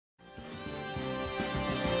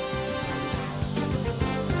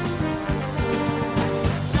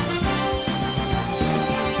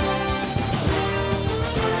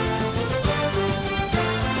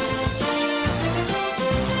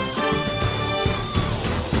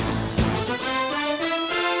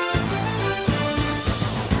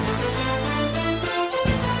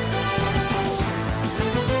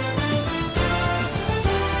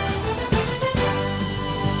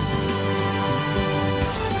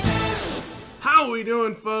we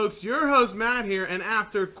doing, folks? Your host, Matt, here, and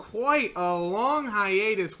after quite a long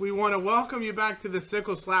hiatus, we want to welcome you back to the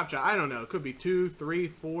Sickle Slapshot. I don't know, it could be 2, 3,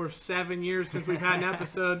 4, 7 years since we've had an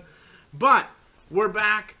episode, but we're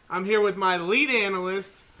back. I'm here with my lead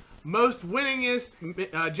analyst, most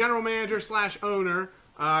winningest general manager / owner,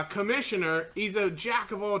 commissioner. He's a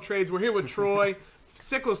jack of all trades. We're here with Troy.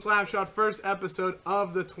 Sickle Slapshot, first episode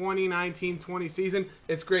of the 2019-20 season.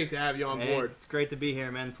 It's great to have you on board. It's great to be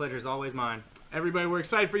here, man. The pleasure is always mine. Everybody, we're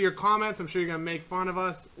excited for your comments. I'm sure you're going to make fun of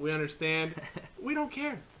us. We understand. We don't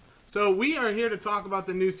care. So we are here to talk about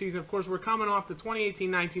the new season. Of course, we're coming off the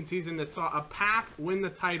 2018-19 season that saw a Path win the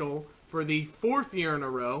title for the 4th year in a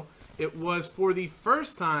row. It was for the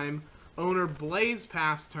first time owner Blaze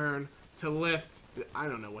Path's turn to lift, I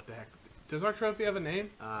don't know what the heck. Does our trophy have a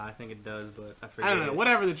name? I think it does, but I forget. I don't know.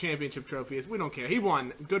 Whatever the championship trophy is, we don't care. He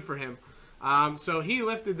won. Good for him. So he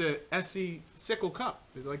lifted the SC Sickle Cup.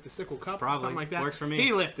 Is it like the Sickle Cup? Probably. Something like that. Works for me.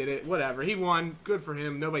 He lifted it. Whatever. He won. Good for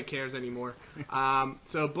him. Nobody cares anymore.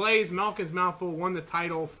 So Blaze, Malkin's Mouthful, won the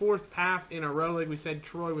title. 4th Path in a row. Like we said,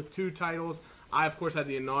 Troy with 2 titles. I, of course, had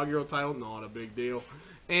the inaugural title. Not a big deal.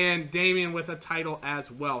 And Damien with a title as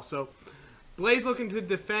well. So Blaze looking to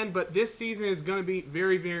defend, but this season is going to be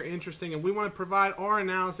very, very interesting, and we want to provide our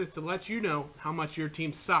analysis to let you know how much your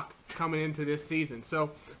team suck coming into this season.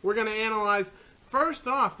 So we're going to analyze, first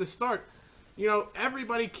off, to start, you know,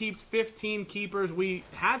 everybody keeps 15 keepers. We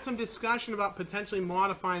had some discussion about potentially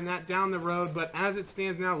modifying that down the road, but as it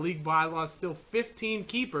stands now, league bylaws still 15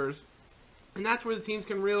 keepers, and that's where the teams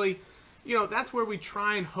can really, you know, that's where we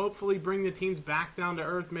try and hopefully bring the teams back down to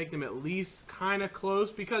earth, make them at least kind of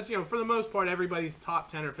close, because, you know, for the most part, everybody's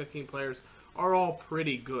top 10 or 15 players are all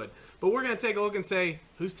pretty good. But we're going to take a look and say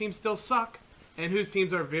whose teams still suck and whose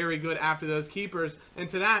teams are very good after those keepers. And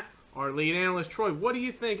to that, our lead analyst, Troy, what do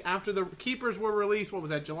you think after the keepers were released? What was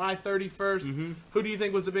that, July 31st? Mm-hmm. Who do you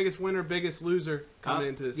think was the biggest winner, biggest loser coming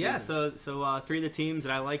into this season? Yeah, so 3 of the teams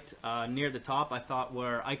that I liked near the top, I thought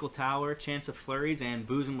were Eichel Tower, Chance of Flurries, and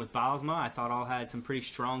Boozum with Baalsma. I thought all had some pretty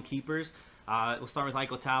strong keepers. We'll start with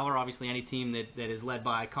Eichel Tower. Obviously, any team that is led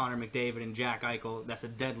by Connor McDavid and Jack Eichel, that's a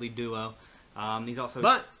deadly duo.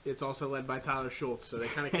 But it's also led by Tyler Schultz, so they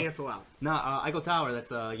kind of cancel out. No, Eichel Tower,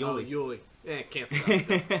 that's Yuli. Oh, Yuli. Yeah, cancel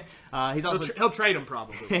out. He'll trade him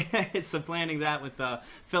probably. Supplanting that with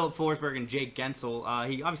Philip Forsberg and Jake Gensel.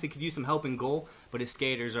 He obviously could use some help in goal, but his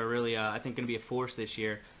skaters are really, I think, going to be a force this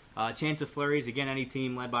year. Chance of Flurries, again, any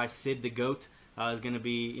team led by Sid the Goat is going to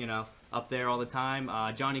be, you know, up there all the time.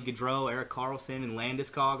 Johnny Gaudreau, Eric Carlson, and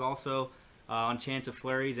Landeskog also on Chance of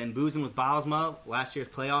Flurries. And Boozum with Baalsma, last year's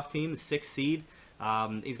playoff team, the 6th seed.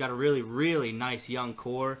 He's got a really, really nice young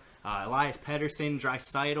core. Elias Pettersson,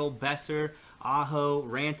 Draisaitl, Besser, Aho,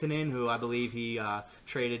 Rantanen, who I believe he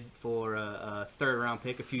traded for a 3rd-round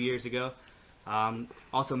pick a few years ago.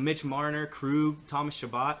 Also Mitch Marner, Krug, Thomas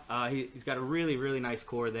Chabot. He's got a really, really nice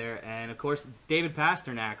core there. And, of course, David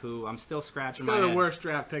Pasternak, who I'm still scratching my head. Still the worst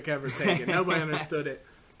draft pick ever taken. Nobody understood it.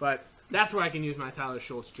 But that's where I can use my Tyler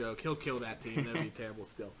Schultz joke. He'll kill that team. That'd be terrible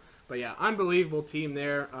still. But, yeah, unbelievable team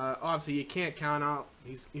there. Obviously, you can't count out.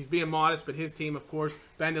 He's being modest, but his team, of course,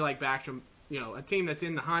 bended like Backstrom, you know, a team that's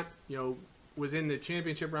in the hunt, you know, was in the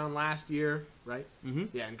championship round last year, right? Mm-hmm.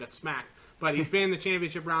 Yeah, and got smacked. But he's been in the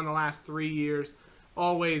championship round the last 3 years.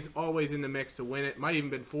 Always in the mix to win it. Might even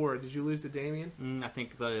been 4. Did you lose to Damien? I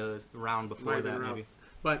think the round before that, maybe.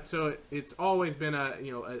 But so it's always been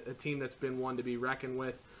a team that's been one to be reckoned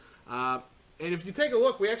with. And if you take a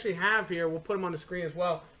look, we actually have here, we'll put them on the screen as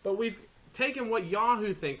well, but we've taken what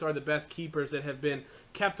Yahoo thinks are the best keepers that have been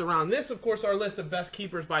kept around. This, of course, our list of best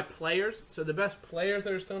keepers by players. So the best players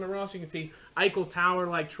that are still in the roster, you can see Eichel Tower,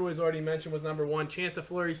 like Troy's already mentioned, was number 1. Chance of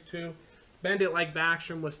Flurries, 2. Bend It Like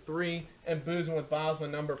Backstrom was 3. And Boozum with Baalsma,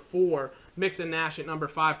 number 4. Mix and Nash at number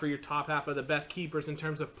 5 for your top half of the best keepers in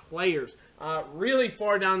terms of players. Really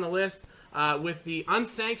far down the list. With the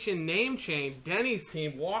unsanctioned name change, Denny's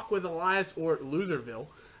team, Walk with Elias or Loserville.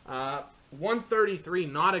 133,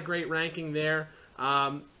 not a great ranking there.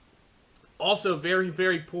 Also very,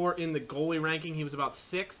 very poor in the goalie ranking. He was about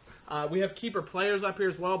 6th. We have keeper players up here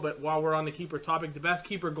as well, but while we're on the keeper topic, the best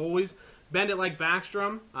keeper goalies, Bend It Like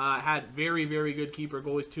Backstrom, had very, very good keeper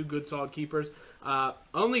goalies, 2 good solid keepers.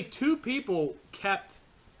 Only 2 people kept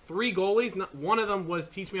 3 goalies. One of them was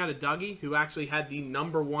Teach Me How to Dougie, who actually had the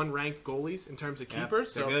number 1 ranked goalies in terms of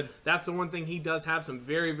keepers. So good. That's the one thing he does have, some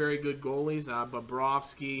very, very good goalies.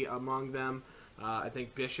 Bobrovsky among them. I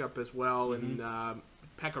think Bishop as well, and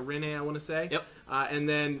Pecorine, I want to say. Yep. And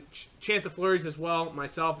then Chance of Flurries as well.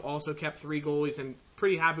 Myself also kept 3 goalies, and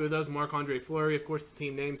pretty happy with those. Marc-Andre Fleury, of course, the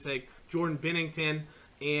team namesake. Jordan Binnington,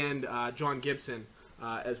 and John Gibson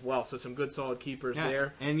as well. So some good solid keepers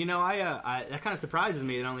there. And you know, I that kind of surprises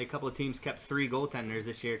me that only a couple of teams kept 3 goaltenders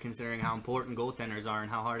this year, considering how important goaltenders are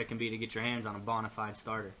and how hard it can be to get your hands on a bona fide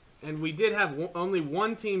starter. And we did have only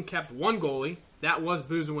one team kept 1 goalie. That was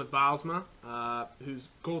Boozing with Bylsma, whose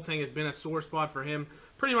goaltending has been a sore spot for him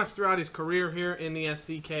pretty much throughout his career here in the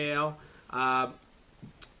SCKL.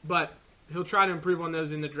 But he'll try to improve on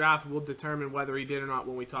those in the draft. We'll determine whether he did or not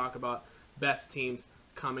when we talk about best teams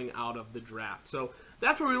coming out of the draft. So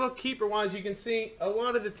that's where we look keeper-wise. You can see a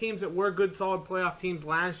lot of the teams that were good, solid playoff teams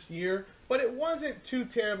last year, but it wasn't too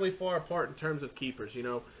terribly far apart in terms of keepers. You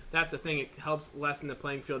know, that's the thing. It helps lessen the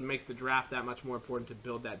playing field and makes the draft that much more important to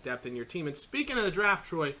build that depth in your team. And speaking of the draft,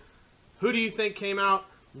 Troy, who do you think came out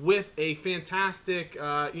with a fantastic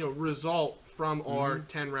result from our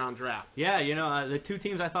 10-round draft? Yeah, you know, the 2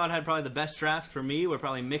 teams I thought had probably the best drafts for me were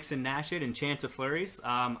probably Mix and Nashett and Chance of Flurries.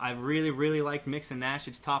 I really, really liked Mix and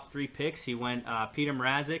Nashett's top 3 picks. He went Peter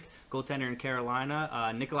Mrazek, goaltender in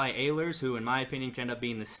Carolina, Nikolai Ehlers, who in my opinion could end up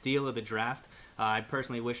being the steal of the draft. I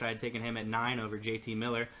personally wish I had taken him at 9 over JT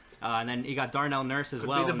Miller. And then he got Darnell Nurse as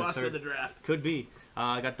well. Could be the bust of the draft. Could be.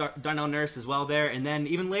 Got Darnell Nurse as well there. And then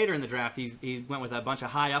even later in the draft, he went with a bunch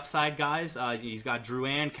of high upside guys. He's got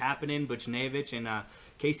Drouin, Kapanen, Buchnevich, and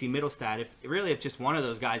Casey Middlestad. If just one of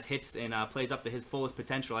those guys hits and plays up to his fullest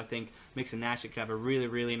potential, I think Mix and Nashett could have a really,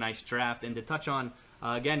 really nice draft. And to touch on,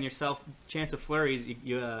 again, yourself, Chance of Flurries,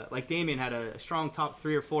 you like Damien, had a strong top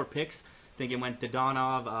 3 or 4 picks. I think it went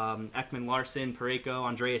Dodonov, Ekman Larson, Parayko,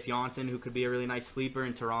 Andreas Janssen, who could be a really nice sleeper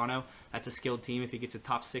in Toronto. That's a skilled team if he gets a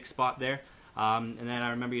top 6 spot there. And then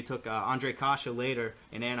I remember you took Andre Kasha later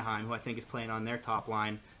in Anaheim, who I think is playing on their top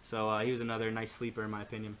line. So he was another nice sleeper in my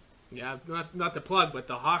opinion. Yeah, not the plug, but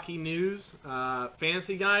the Hockey News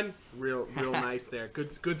fantasy guide, real nice there.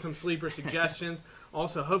 Good some sleeper suggestions.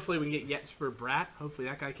 Also, hopefully we can get Jesper Bratt. Hopefully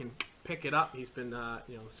that guy can pick it up. He's been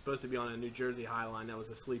supposed to be on a New Jersey High line. That was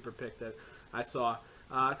a sleeper pick that I saw.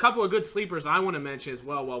 A couple of good sleepers I want to mention as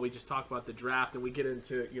well while we just talk about the draft and we get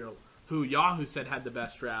into who Yahoo said had the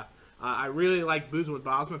best draft. I really like Boozing with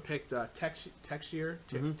Bylsma, picked Texier,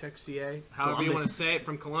 however you want to say it,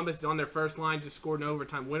 from Columbus. He's on their first line, just scored an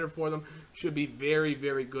overtime winner for them. Should be very,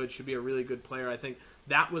 very good. Should be a really good player. I think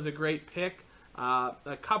that was a great pick.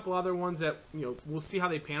 A couple other ones that we'll see how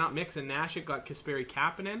they pan out. Mix and Nashett got Kasperi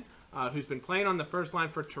Kapanen, who's been playing on the first line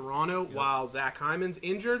for Toronto while Zach Hyman's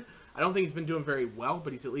injured. I don't think he's been doing very well,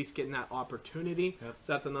 but he's at least getting that opportunity.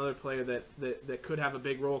 So that's another player that could have a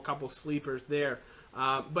big role. A couple sleepers there.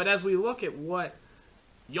 But as we look at what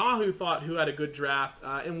Yahoo thought who had a good draft,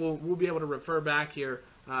 and we'll be able to refer back here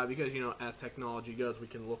because, as technology goes, we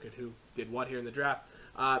can look at who did what here in the draft.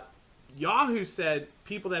 Yahoo said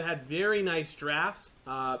people that had very nice drafts,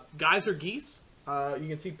 Geyser Geese, you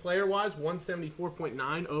can see player-wise,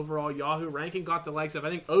 174.9 overall Yahoo ranking, got the likes of, I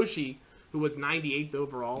think, Oshie, who was 98th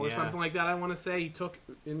overall or something like that, I want to say. He took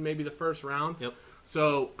in maybe the first round. Yep.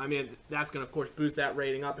 So, I mean, that's going to, of course, boost that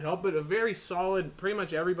rating up and help. But a very solid, pretty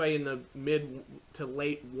much everybody in the mid to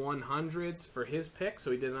late 100s for his pick.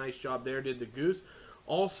 So he did a nice job there, did the Goose.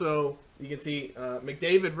 Also, you can see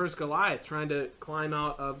McDavid versus Goliath trying to climb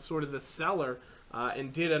out of sort of the cellar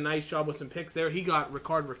and did a nice job with some picks there. He got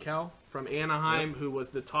Ricard Raquel from Anaheim, who was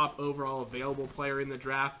the top overall available player in the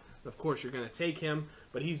draft. Of course, you're going to take him,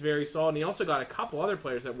 but he's very solid. And he also got a couple other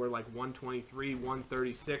players that were like 123,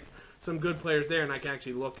 136. Some good players there, and I can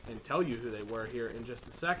actually look and tell you who they were here in just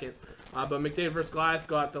a second. But McDavid versus Goliath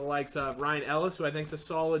got the likes of Ryan Ellis, who I think is a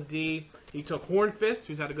solid D. He took Hornfist,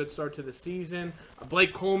 who's had a good start to the season.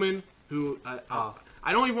 Blake Coleman, who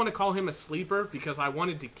I don't even want to call him a sleeper because I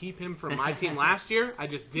wanted to keep him for my team last year. I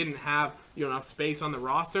just didn't have enough space on the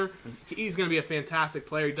roster. He's going to be a fantastic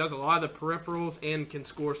player. He does a lot of the peripherals and can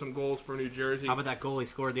score some goals for New Jersey. How about that goal he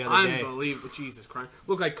scored the other day? Unbelievable. Jesus Christ.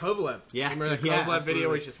 Looked like Kovalev. Yeah. Remember the Kovalev video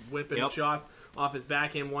where he's just whipping shots off his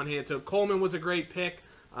backhand one hand? So Coleman was a great pick.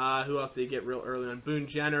 Who else did he get real early on? Boone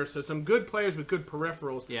Jenner. So some good players with good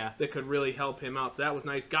peripherals that could really help him out. So that was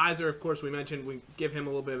nice. Geyser, of course, we mentioned. We give him a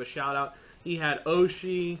little bit of a shout-out. He had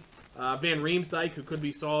Oshie, Van Riemsdyk, who could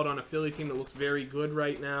be solid on a Philly team that looks very good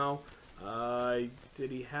right now. Did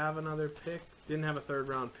he have another pick? Didn't have a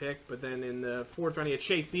third-round pick. But then in the fourth round, he had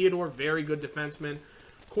Shea Theodore, very good defenseman.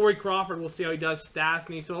 Corey Crawford, we'll see how he does.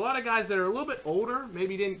 Stastny. So a lot of guys that are a little bit older,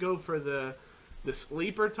 maybe didn't go for the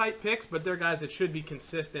sleeper-type picks, but they're guys that should be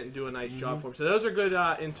consistent and do a nice job for them. So those are good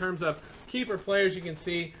in terms of keeper players. You can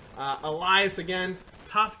see Elias, again,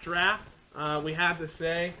 tough draft, we have to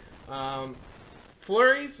say.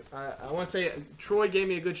 Flurries, I want to say Troy gave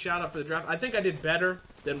me a good shout-out for the draft. I think I did better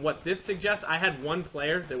than what this suggests. I had one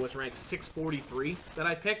player that was ranked 643 that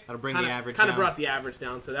I picked. That'll bring the average Kind of down. brought the average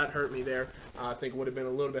down, so that hurt me there. I think it would have been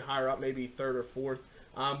a little bit higher up, maybe third or fourth.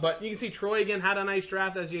 But you can see Troy, again, had a nice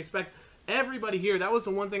draft, as you expect. Everybody here, that was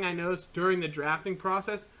the one thing I noticed during the drafting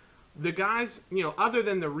process. The guys, other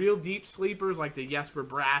than the real deep sleepers like the Jesper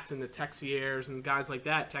Bratts and the Texiers and guys like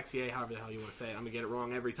that, Texier, however the hell you want to say it, I'm going to get it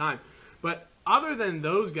wrong every time. But other than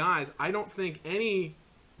those guys, I don't think any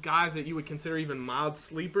guys that you would consider even mild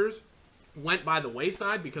sleepers went by the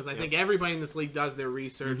wayside, because I think everybody in this league does their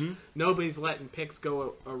research. Nobody's letting picks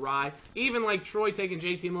go awry. Even like Troy taking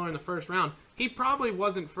JT Miller in the first round, he probably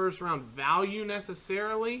wasn't first round value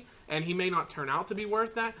necessarily, and he may not turn out to be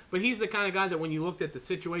worth that, but he's the kind of guy that when you looked at the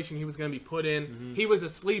situation he was going to be put in, he was a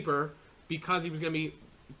sleeper because he was going to be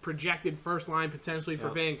projected first line potentially for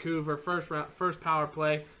Vancouver, first power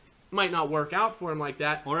play. Might not work out for him like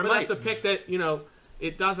that, but that's a pick that,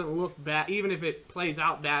 it doesn't look bad. Even if it plays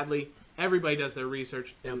out badly, everybody does their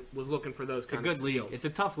research and was looking for those kind of steals. It's a good league. It's a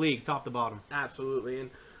tough league, top to bottom. Absolutely. And,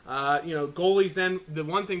 goalies then, the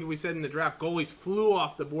one thing that we said in the draft, goalies flew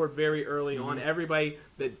off the board very early on. Everybody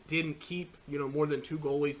that didn't keep, more than 2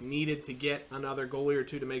 goalies needed to get another goalie or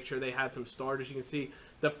 2 to make sure they had some starters. You can see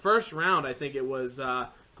the first round, I think it was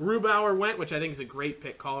Grubauer went, which I think is a great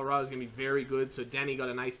pick. Colorado's going to be very good, so Denny got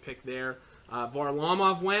a nice pick there.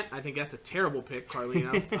 Varlamov went. I think that's a terrible pick,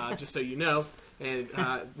 Carlino, just so you know. And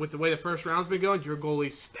with the way the first round's been going, your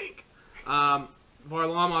goalies stink.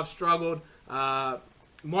 Varlamov struggled.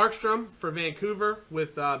 Markstrom for Vancouver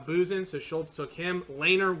with Buzin, so Schultz took him.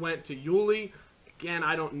 Lehner went to Yuli. Again,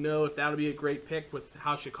 I don't know if that'll be a great pick with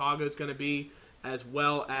how Chicago's going to be, as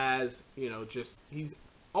well as, just he's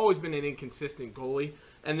always been an inconsistent goalie.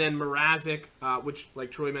 And then Mrazek, which,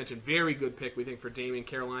 like Troy mentioned, very good pick, we think, for Damien.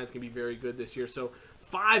 Carolina's going to be very good this year. So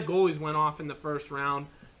 5 goalies went off in the first round,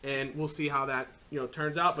 and we'll see how that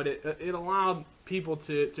turns out. But it allowed people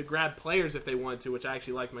to grab players if they wanted to, which I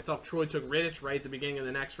actually liked myself. Troy took Rittich right at the beginning of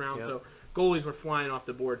the next round, so goalies were flying off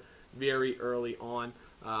the board very early on.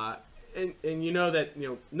 And you know that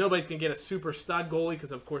nobody's going to get a super stud goalie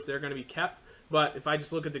because, of course, they're going to be kept. But if I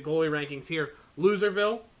just look at the goalie rankings here,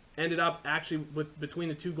 Loserville ended up actually between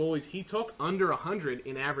the 2 goalies he took under 100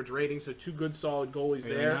 in average rating, so 2 good solid goalies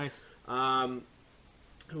there. Nice.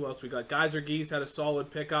 Who else we got? Geyser Geese had a solid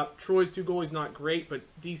pickup. Troy's 2 goalies not great, but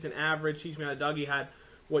decent average. Teach Me How to Dougie had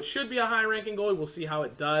what should be a high-ranking goalie. We'll see how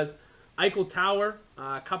it does. Eichel Tower,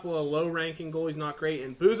 a couple of low-ranking goalies, not great.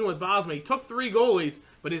 And Boozin with Bosma, he took 3 goalies,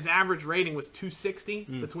 but his average rating was 260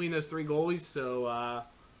 between those 3 goalies, so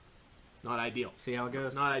not ideal. See how it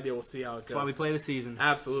goes. Not ideal. We'll see how it goes. That's why we play the season.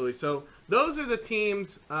 Absolutely. So those are the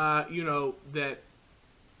teams, that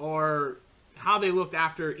are how they looked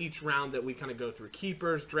after each round that we kind of go through.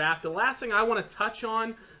 Keepers, draft. The last thing I want to touch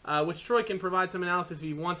on, which Troy can provide some analysis if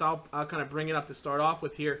he wants, I'll kind of bring it up to start off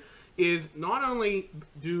with here, is not only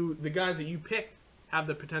do the guys that you picked have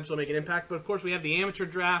the potential to make an impact, but of course we have the amateur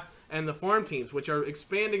draft and the farm teams, which are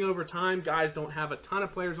expanding over time. Guys don't have a ton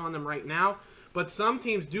of players on them right now, but some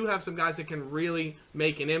teams do have some guys that can really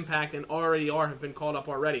make an impact and have been called up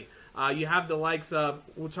already. You have the likes of,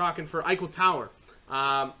 we're talking for Eichel Tower.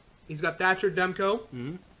 He's got Thatcher Demko,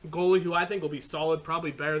 goalie who I think will be solid,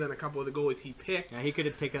 probably better than a couple of the goalies he picked. Yeah, he could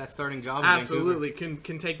have taken that starting job. Absolutely, can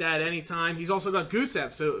take that at any time. He's also got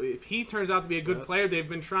Gusev, so if he turns out to be a good player, they've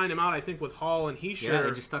been trying him out, I think, with Hall and Heischer. Yeah,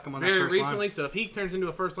 they just stuck him on very that first recently. line. So if he turns into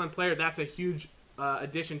a first-line player, that's a huge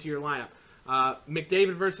addition to your lineup.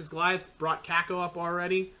 McDavid versus Goliath brought Kako up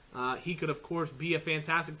already. He could, of course, be a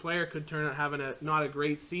fantastic player. Could turn out having not a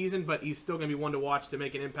great season, but he's still going to be one to watch to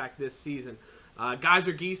make an impact this season.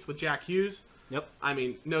 Geyser Geese with Jack Hughes. Yep. I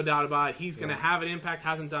mean, no doubt about it. He's going to have an impact.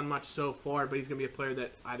 Hasn't done much so far, but he's going to be a player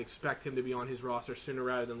that I'd expect him to be on his roster sooner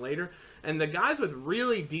rather than later. And the guys with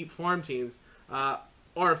really deep farm teams are,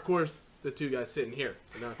 of course, the 2 guys sitting here.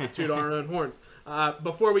 Not to toot our own horns.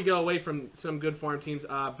 Before we go away from some good farm teams,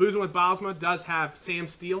 Boozin with Bosma does have Sam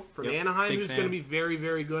Steele from Anaheim, who's going to be very,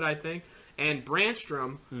 very good, I think. And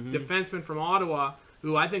Brandstrom, defenseman from Ottawa,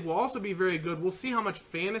 who I think will also be very good. We'll see how much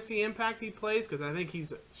fantasy impact he plays, because I think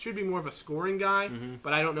should be more of a scoring guy,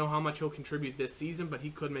 but I don't know how much he'll contribute this season, but he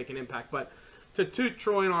could make an impact. But to toot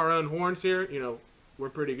Troy and our own horns here, we're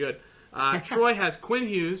pretty good. Troy has Quinn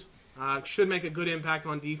Hughes, should make a good impact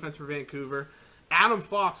on defense for Vancouver. Adam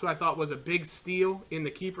Fox, who I thought was a big steal in the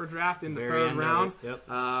keeper draft in the third round. Yep.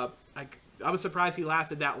 I was surprised he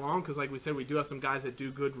lasted that long, because like we said, we do have some guys that do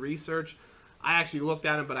good research. I actually looked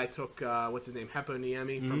at him, but I took, what's his name, Hepo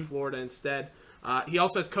Niemi from Florida instead. He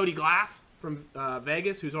also has Cody Glass from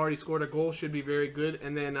Vegas, who's already scored a goal, should be very good.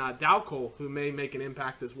 And then Dowcole, who may make an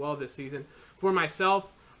impact as well this season. For myself,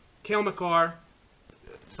 Cale Makar,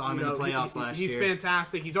 Saw him in the playoffs last year. He's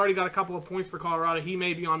fantastic. He's already got a couple of points for Colorado. He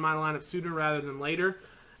may be on my lineup sooner rather than later.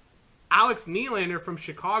 Alex Nylander from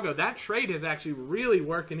Chicago, that trade has actually really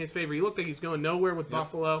worked in his favor. He looked like he's going nowhere with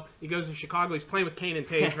Buffalo. He goes to Chicago. He's playing with Kane and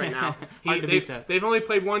Taves right now. Hard to beat that. They've only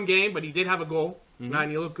played one game, but he did have a goal,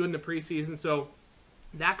 and he looked good in the preseason. So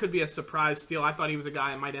that could be a surprise steal. I thought he was a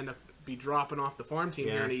guy that might end up be dropping off the farm team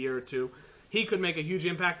here in a year or two. He could make a huge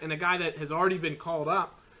impact, and a guy that has already been called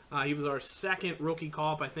up. He was our second rookie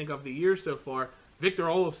call-up, I think, of the year so far. Victor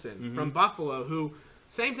Olofsson from Buffalo, who...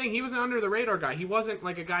 Same thing, he was an under-the-radar guy. He wasn't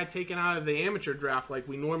like a guy taken out of the amateur draft like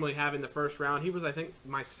we normally have in the first round. He was, I think,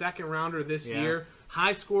 my second rounder this year.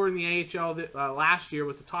 High scorer in the AHL last year,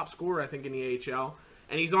 was the top scorer, I think, in the AHL.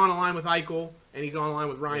 And he's on a line with Eichel, and he's on a line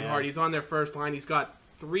with Reinhart. He's on their first line. He's got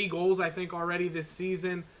 3 goals, I think, already this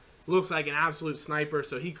season. Looks like an absolute sniper,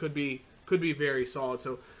 so he could be very solid.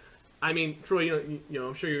 So, I mean, Troy, you know,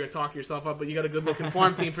 I'm sure you're going to talk yourself up, but you got a good-looking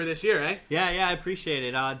farm team for this year, eh? Yeah, I appreciate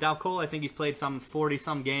it. Dal Cole, I think he's played some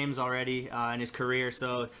 40-some games already in his career.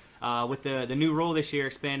 So with the new rule this year,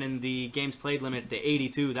 expanding the games played limit to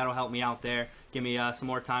 82, that'll help me out there. Give me some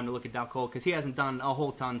more time to look at Dal Cole because he hasn't done a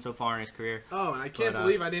whole ton so far in his career. Oh, and I can't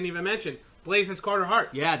believe I didn't even mention Blaze has Carter Hart.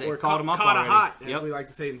 Yeah, they called him up already. Hot, as we like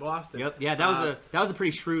to say in Boston. Yeah, that was a pretty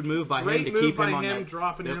shrewd move by him to keep him on that.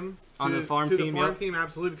 Dropping him on the farm team.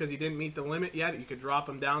 Absolutely, because he didn't meet the limit yet. You could drop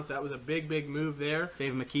him down, so that was a big move there.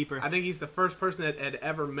 Save him a keeper. I think he's the first person that had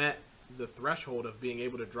ever met the threshold of being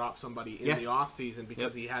able to drop somebody in the offseason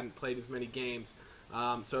because he hadn't played as many games.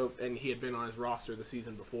 And he had been on his roster the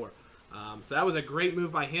season before. So that was a great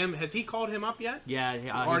move by him. Has he called him up yet? Yeah,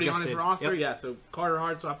 already on his roster. Yep. Yeah, so Carter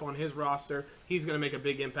Hart's up on his roster. He's going to make a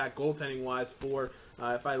big impact goaltending wise. For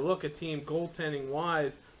if I look at team goaltending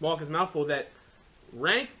wise, Malkin's mouthful that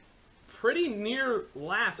ranked pretty near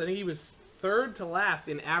last. I think he was third to last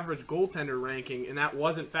in average goaltender ranking, and that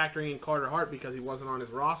wasn't factoring in Carter Hart because he wasn't on his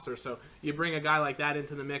roster. So you bring a guy like that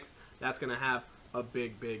into the mix, that's going to have a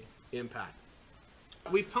big impact.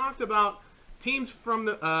 We've talked about teams from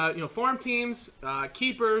the farm teams,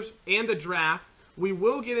 keepers, and the draft. We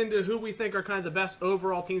will get into who we think are kind of the best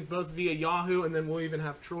overall teams, both via Yahoo, and then we'll even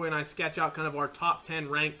have Troy and I sketch out kind of our top 10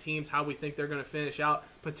 ranked teams, how we think they're going to finish out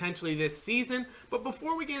potentially this season. But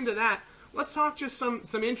before we get into that, let's talk just some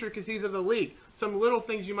intricacies of the league, some little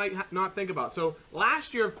things you might not think about. So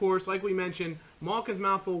last year, of course, like we mentioned, Malkin's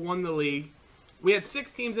Mouthful won the league. We had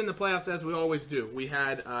 6 teams in the playoffs, as we always do. We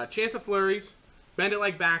had Chance of Flurries, Bend It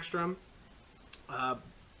Like Backstrom,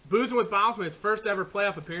 Boozing with Bosman, his first ever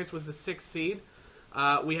playoff appearance, was the 6th seed.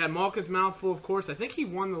 We had Malkin's Mouthful, of course. I think he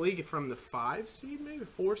won the league from the 5 seed, maybe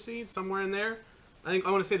 4 seed, somewhere in there. I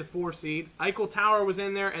want to say the 4 seed. Eichel Tower was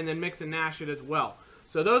in there, and then Mix and Nash it as well.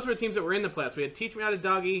 So those were teams that were in the playoffs. We had Teach Me How to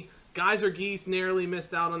Dougie, Geyser Geese narrowly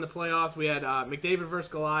missed out on the playoffs. We had McDavid versus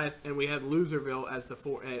Goliath, and we had Loserville as the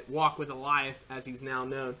Walk with Elias, as he's now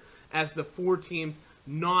known, as the 4 teams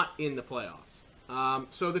not in the playoffs.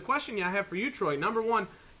 So the question I have for you, Troy, number 1,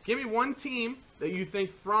 give me one team that you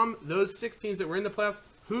think from those 6 teams that were in the playoffs,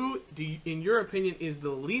 who, in your opinion, is the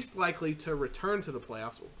least likely to return to the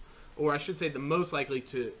playoffs, or I should say the most likely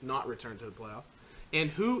to not return to the playoffs, and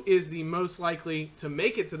who is the most likely to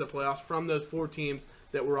make it to the playoffs from those 4 teams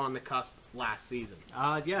that were on the cusp last season?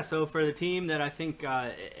 So for the team that I think,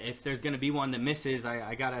 if there's going to be one that misses,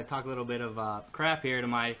 I got to talk a little bit of crap here to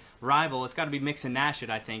my rival. It's got to be Mix and Nash it,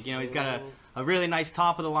 I think. You know, he's got a really nice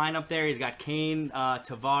top of the lineup there. He's got Kane,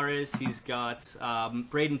 Tavares. He's got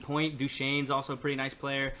Braden Point. Duchesne's also a pretty nice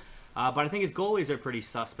player. But I think his goalies are pretty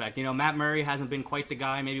suspect. You know, Matt Murray hasn't been quite the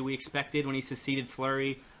guy maybe we expected when he succeeded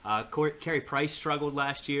Fleury. Carey Price struggled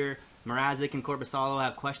last year. Mrazek and Korpisalo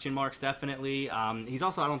have question marks, definitely. He's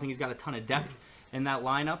also, I don't think he's got a ton of depth in that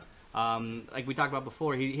lineup. Like we talked about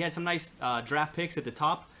before, he had some nice draft picks at the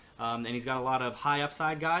top, and he's got a lot of high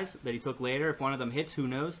upside guys that he took later. If one of them hits, who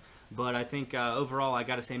knows? But I think overall, I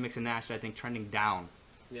got to say Mix and Nash, I think, trending down.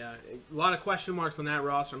 Yeah, a lot of question marks on that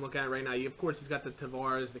roster. I'm looking at it right now. Of course, he's got the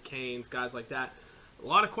Tavares, the Canes, guys like that. A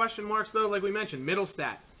lot of question marks, though, like we mentioned.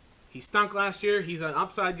 Middlestat. He stunk last year. He's an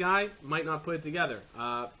upside guy. Might not put it together.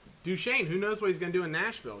 Duchesne, who knows what he's going to do in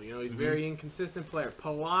Nashville? You know, he's a very inconsistent player.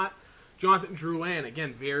 Palat, Jonathan Drouin,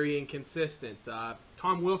 again, very inconsistent.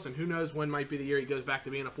 Tom Wilson, who knows when might be the year he goes back to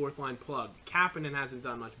being a 4th-line plug. Kapanen hasn't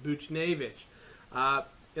done much. Buchnevich.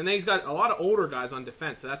 And then he's got a lot of older guys on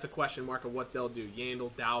defense, so that's a question mark of what they'll do.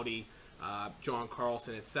 Yandel, Doughty, John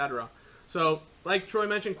Carlson, etc. So, like Troy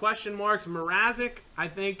mentioned, question marks. Mrazek, I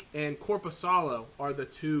think, and Korpisalo are the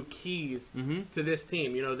two keys to this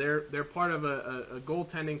team. You know, they're part of a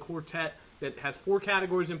goaltending quartet that has 4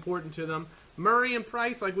 categories important to them. Murray and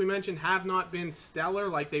Price, like we mentioned, have not been stellar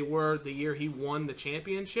like they were the year he won the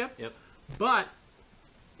championship. Yep. But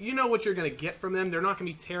you know what you're going to get from them. They're not going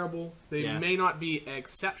to be terrible. They may not be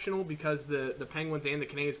exceptional because the Penguins and the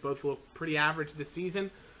Canadiens both look pretty average this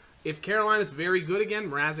season. If Carolina's very good again,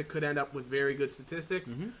 Mrazek could end up with very good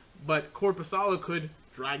statistics. But Korpisalo could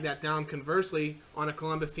drag that down conversely on a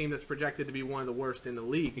Columbus team that's projected to be one of the worst in the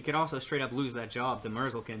league. He could also straight up lose that job to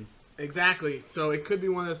Merzlikins. Exactly. So it could be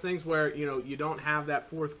one of those things where, you know, you don't have that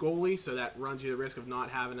fourth goalie, so that runs you the risk of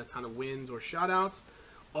not having a ton of wins or shutouts.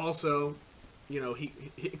 Also, you know, he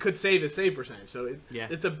could save his save percentage. So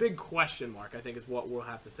it's a big question mark, I think, is what we'll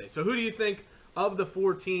have to say. So who do you think of the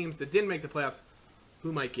 4 teams that didn't make the playoffs,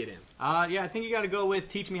 who might get in? Yeah, I think you got to go with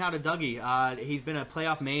Teach Me How to Dougie. He's been a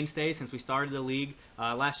playoff mainstay since we started the league.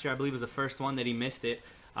 Last year, I believe, was the first one that he missed it.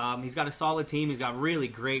 He's got a solid team. He's got really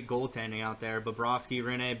great goaltending out there. Bobrovsky,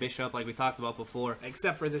 Rene, Bishop, like we talked about before.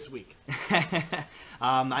 Except for this week.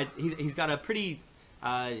 He's got a pretty...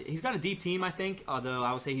 he's got a deep team, I think, although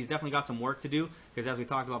I would say he's definitely got some work to do because, as we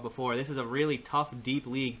talked about before, this is a really tough, deep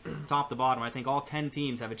league, top to bottom. I think all 10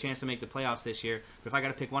 teams have a chance to make the playoffs this year, but if I got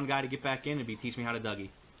to pick one guy to get back in, it'd be Teach Me How to Dougie.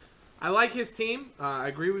 I like his team. I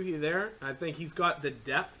agree with you there. I think he's got the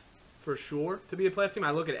depth for sure to be a playoff team. I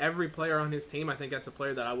look at every player on his team. I think that's a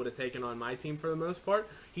player that I would have taken on my team for the most part.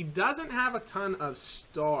 He doesn't have a ton of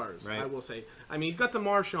stars, I will say. I mean, he's got the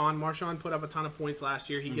Marchand. Marchand put up a ton of points last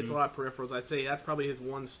year. He gets a lot of peripherals. I'd say that's probably his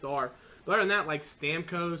 1 star. But other than that, like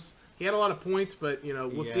Stamkos, he had a lot of points, but, you know,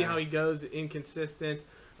 we'll see how he goes. Inconsistent.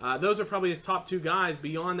 Those are probably his top 2 guys.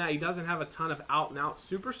 Beyond that, he doesn't have a ton of out-and-out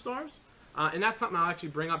superstars. And that's something I'll actually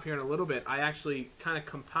bring up here in a little bit. I actually kind of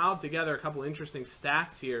compiled together a couple interesting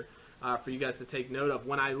stats here for you guys to take note of.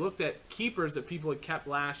 When I looked at keepers that people had kept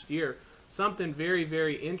last year, something very,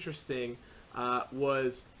 very interesting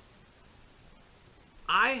was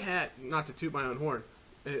I had, not to toot my own horn,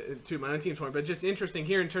 toot my own team's horn, but just interesting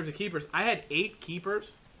here in terms of keepers. I had 8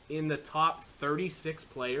 keepers in the top 36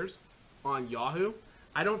 players on Yahoo.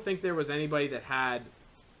 I don't think there was anybody that had,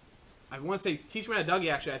 I want to say, Teach Me How to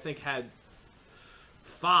Dougie actually I think had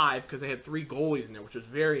 5 because they had 3 goalies in there, which was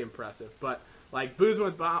very impressive. But like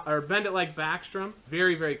Boozman or Bend It Like Backstrom,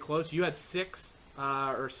 very, very close. You had 6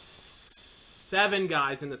 or 7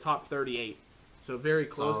 guys in the top 38. So very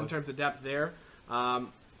close in terms of depth there.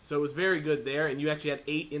 So it was very good there. And you actually had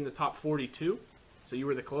 8 in the top 42. So you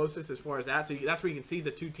were the closest as far as that. So that's where you can see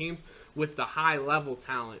the 2 teams with the high-level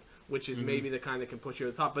talent, which is maybe the kind that can push you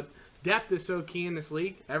to the top. But depth is so key in this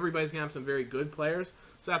league. Everybody's going to have some very good players.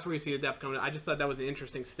 So that's where you see the depth coming in. I just thought that was an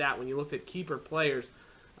interesting stat. When you looked at keeper players,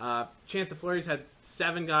 Chance of Fleury's had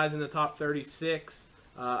 7 guys in the top 36.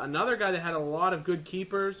 Another guy that had a lot of good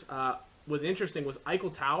keepers was interesting was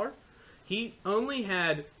Eichel Tower. He only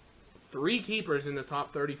had 3 keepers in the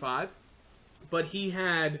top 35, but he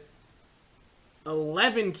had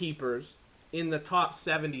 11 keepers in the top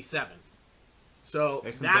 77. So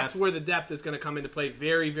that's where the depth is going to come into play.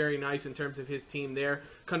 Very, very nice in terms of his team there.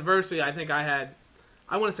 Conversely, I think I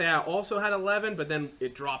want to say I also had 11, but then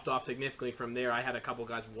it dropped off significantly from there. I had a couple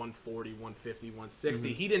guys 140, 150,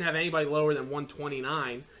 160. He didn't have anybody lower than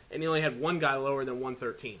 129, and he only had 1 guy lower than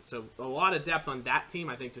 113. So a lot of depth on that team,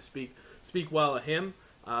 I think, to speak well of him.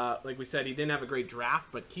 Like we said, he didn't have a great draft,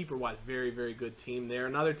 but keeper-wise, very, very good team there.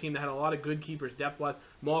 Another team that had a lot of good keepers depth-wise,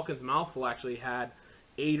 Malkin's Mouthful actually had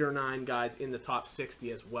 8 or 9 guys in the top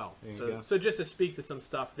 60 as well. So just to speak to some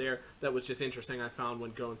stuff there that was just interesting I found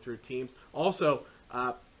when going through teams. Also,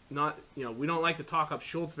 we don't like to talk up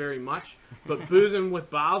Schultz very much, but boozing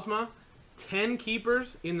with Bausma, 10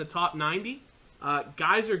 keepers in the top 90.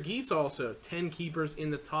 Geyser Geese also 10 keepers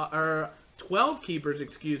in the top, or 12 keepers,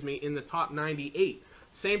 in the top 98.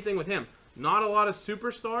 Same thing with him. Not a lot of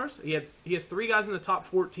superstars. He has 3 guys in the top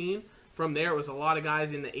 14. From there, it was a lot of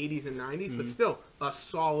guys in the 80s and 90s, but still a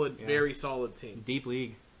solid, very solid team. Deep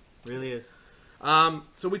league, really is.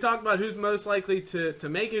 So we talked about who's most likely to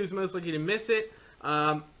make it, who's most likely to miss it.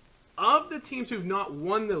 Of the teams who've not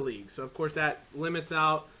won the league, so of course that limits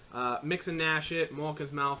out Mix and Nash It,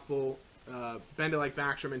 Malkin's Mouthful, Bend It Like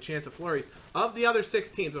Backstrom, and Chance of Flurries. Of the other 6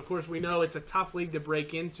 teams, of course we know it's a tough league to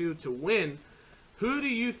break into, to win. Who do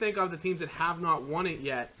you think of the teams that have not won it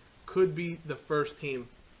yet could be the first team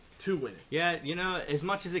to win it? Yeah, as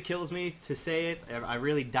much as it kills me to say it, I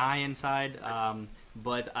really die inside.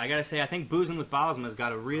 But I gotta say, I think Boozing with Bosma's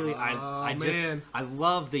got a really. I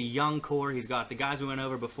love the young core. He's got the guys we went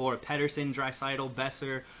over before: Pedersen, Draisaitl,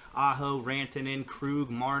 Besser, Aho, Rantanen, Krug,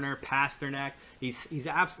 Marner, Pasternak. He's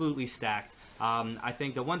absolutely stacked. I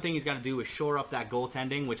think the one thing he's got to do is shore up that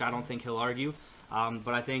goaltending, which I don't think he'll argue.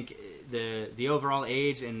 But I think the overall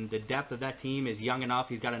age and the depth of that team is young enough.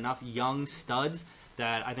 He's got enough young studs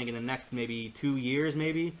that I think in the next maybe 2 years,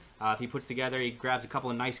 if he puts together, he grabs a couple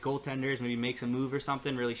of nice goaltenders, maybe makes a move or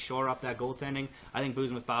something, really shore up that goaltending. I think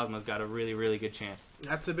Boozing with Bosma's got a really, really good chance.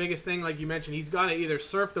 That's the biggest thing, like you mentioned. He's got to either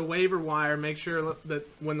surf the waiver wire, make sure that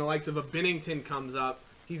when the likes of a Binnington comes up,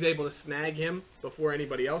 he's able to snag him before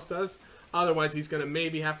anybody else does. Otherwise, he's going to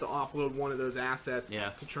maybe have to offload one of those assets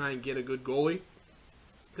to try and get a good goalie.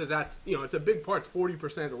 Because that's, it's a big part. It's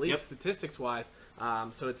 40% of the league statistics-wise.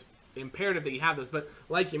 So it's imperative that you have those. But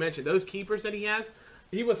like you mentioned, those keepers that he has,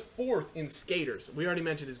 he was 4th in skaters. We already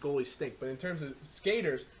mentioned his goalies stink. But in terms of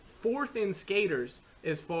skaters, 4th in skaters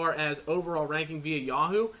as far as overall ranking via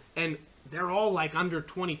Yahoo. And they're all like under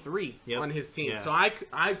 23 on his team. Yeah. So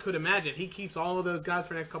I could imagine he keeps all of those guys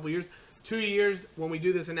for the next couple of years. 2 years, when we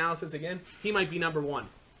do this analysis again, he might be number 1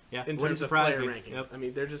 in terms of player ranking. I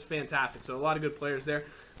mean, they're just fantastic. So a lot of good players there.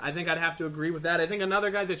 I think I'd have to agree with that. I think another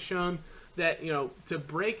guy that's shown that, to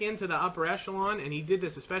break into the upper echelon, and he did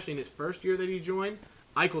this especially in his first year that he joined,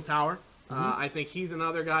 Eichel Tower. I think he's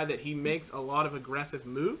another guy that he makes a lot of aggressive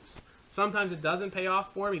moves. Sometimes it doesn't pay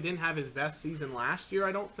off for him. He didn't have his best season last year,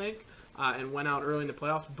 I don't think, and went out early in the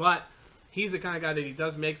playoffs. But he's the kind of guy that he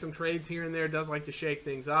does make some trades here and there, does like to shake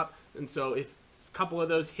things up. And so if a couple of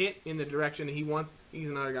those hit in the direction that he wants, he's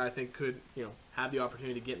another guy I think could, have the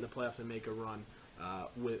opportunity to get in the playoffs and make a run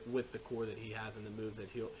with the core that he has and the moves that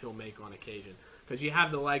he'll make on occasion. Because you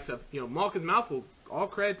have the likes of, Malkin's Mouthful, all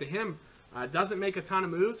credit to him, doesn't make a ton of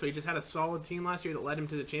moves, so he just had a solid team last year that led him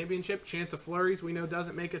to the championship. Chance of Flurries, we know,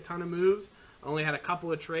 doesn't make a ton of moves. Only had a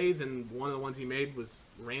couple of trades, and one of the ones he made was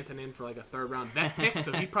Rantanen for like a 3rd-round vet pick,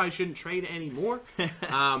 so he probably shouldn't trade anymore.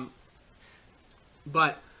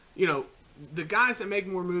 But, the guys that make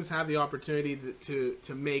more moves have the opportunity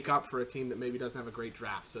to make up for a team that maybe doesn't have a great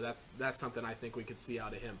draft. So that's something I think we could see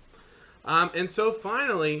out of him. And so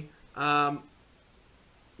finally,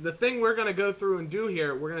 the thing we're going to go through and do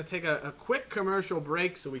here, we're going to take a quick commercial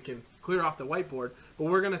break so we can clear off the whiteboard. But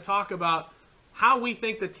we're going to talk about how we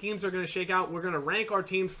think the teams are going to shake out. We're going to rank our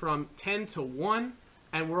teams from 10 to 1.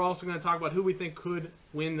 And we're also going to talk about who we think could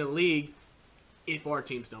win the league if our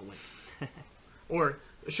teams don't win. Or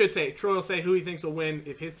I should say, Troy will say who he thinks will win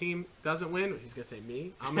if his team doesn't win. He's going to say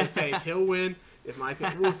me. I'm going to say he'll win if my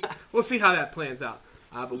team. We'll see how that plans out.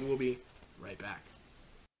 But we'll be right back.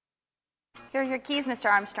 Here are your keys, Mr.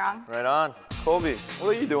 Armstrong. Right on. Colby,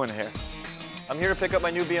 what are you doing here? I'm here to pick up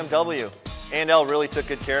my new BMW. A&L really took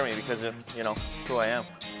good care of me because of, who I am.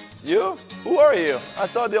 You? Who are you? I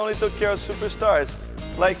thought they only took care of superstars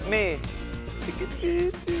like me.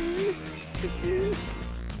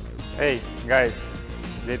 Hey, guys,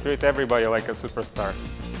 they treat everybody like a superstar.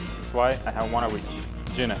 That's why I have one of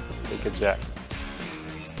each. Gina, take a jet.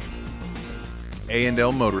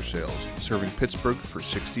 A&L Motor Sales, serving Pittsburgh for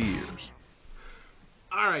 60 years.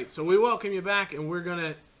 All right, so we welcome you back, and we're going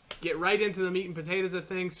to get right into the meat and potatoes of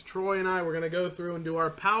things. Troy and I, we're going to go through and do our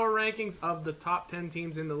power rankings of the top 10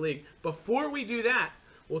 teams in the league. Before we do that,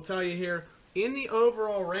 we'll tell you here, in the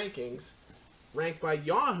overall rankings, ranked by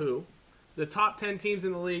Yahoo, the top 10 teams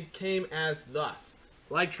in the league came as thus.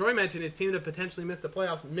 Like Troy mentioned, his team that potentially missed the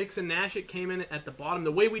playoffs, Mix and Nashik came in at the bottom.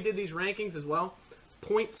 The way we did these rankings as well,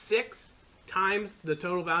 0.6 times the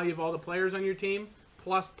total value of all the players on your team,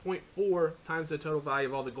 plus 0.4 times the total value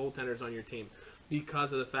of all the goaltenders on your team,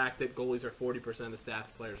 because of the fact that goalies are 40% of the stats,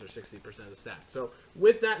 players are 60% of the stats. So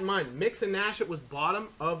with that in mind, Mix and Nashik was bottom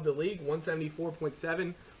of the league,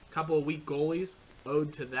 174.7. Couple of weak goalies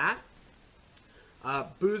owed to that.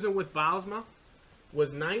 Boozing with Bosma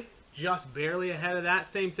was 9th, just barely ahead of that.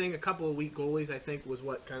 Same thing, a couple of weak goalies, I think, was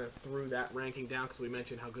what kind of threw that ranking down because we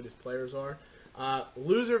mentioned how good his players are.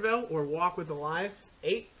 Loserville, or Walk with Elias,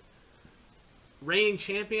 8th. Reigning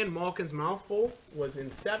champion, Malkin's Mouthful, was in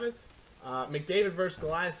 7th. McDavid versus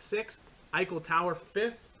Goliath, 6th. Eichel Tower,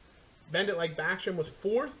 5th. Bend It Like Backstrom was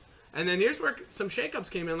 4th. And then here's where some shakeups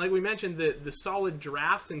came in. Like we mentioned, the solid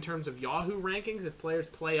drafts in terms of Yahoo rankings, if players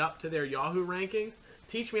play up to their Yahoo rankings.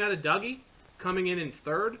 Teach Me How to Dougie, coming in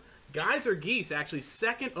 3rd. Guys or Geese, actually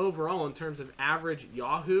 2nd overall in terms of average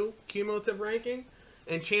Yahoo cumulative ranking.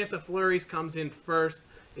 And Chance of Flurries comes in 1st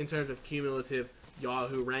in terms of cumulative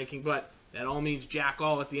Yahoo ranking. But that all means jack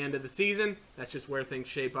all at the end of the season. That's just where things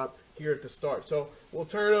shape up here at the start. So we'll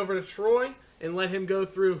turn it over to Troy and let him go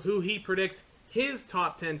through who he predicts his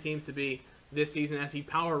top 10 teams to be this season as he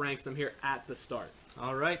power ranks them here at the start.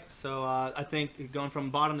 All right, so I think going from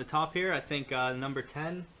bottom to top here, I think number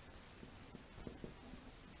 10,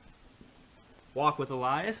 Walk with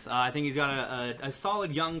Elias. I think he's got a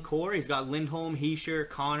solid young core. He's got Lindholm, Heischer,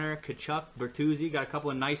 Connor, Kachuk, Bertuzzi. Got a couple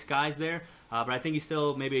of nice guys there. But I think he's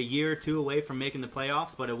still maybe a year or two away from making the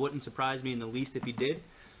playoffs, but it wouldn't surprise me in the least if he did.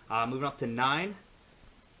 Moving up to 9.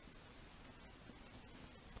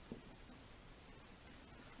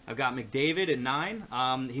 I've got McDavid at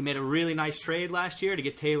 9. He made a really nice trade last year to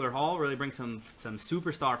get Taylor Hall, really bring some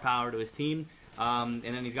superstar power to his team. And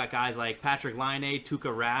then he's got guys like Patrick Laine,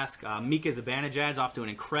 Tuukka Rask, Mika Zibanejad's off to an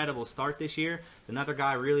incredible start this year. Another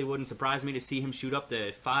guy really wouldn't surprise me to see him shoot up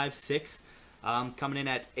to 5-6. Coming in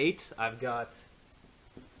at 8, I've got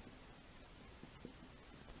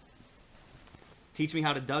Teach Me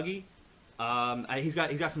How to Dougie. He's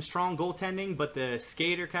got some strong goaltending, but the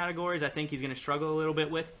skater categories I think he's going to struggle a little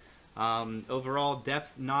bit with. Overall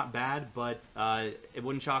depth not bad, but it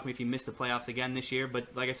wouldn't shock me if he missed the playoffs again this year. But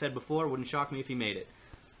like I said before, it wouldn't shock me if he made it.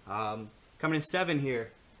 Coming in 7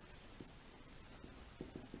 here,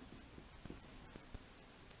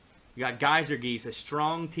 we got Geyser Geese, a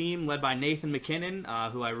strong team led by Nathan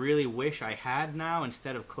McKinnon, who I really wish I had now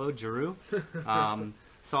instead of Claude Giroux.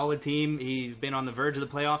 Solid team. He's been on the verge of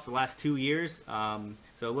the playoffs the last 2 years,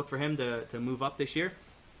 so look for him to move up this year.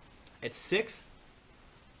 At 6,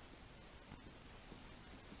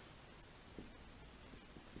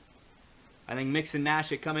 I think Mixon Nash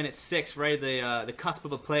should come in at 6, right at the cusp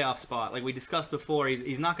of a playoff spot. Like we discussed before,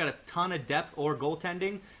 he's not got a ton of depth or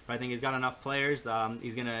goaltending, but I think he's got enough players. I think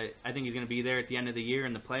he's gonna be there at the end of the year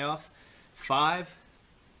in the playoffs. 5.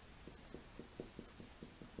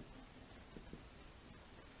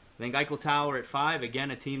 I think Eichel Tower at 5.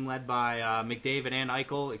 Again, a team led by McDavid and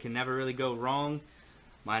Eichel. It can never really go wrong.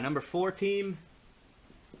 My number 4 team.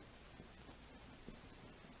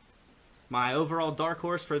 My overall dark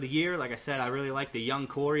horse for the year, like I said, I really like the young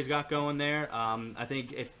core he's got going there. I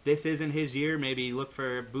think if this isn't his year, maybe look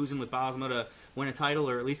for boozing with Bosmo to win a title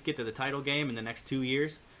or at least get to the title game in the next 2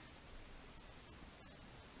 years.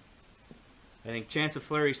 I think chance of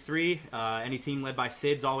flurry's 3. Any team led by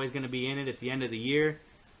Sid's always going to be in it at the end of the year.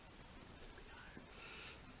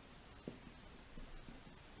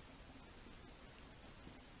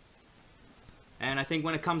 And I think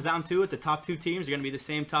when it comes down to it, the top 2 teams are going to be the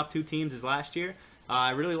same top 2 teams as last year. I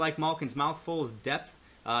really like Malkin's Mouthful's depth.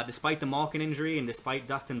 Despite the Malkin injury and despite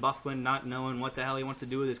Dustin Byfuglien not knowing what the hell he wants to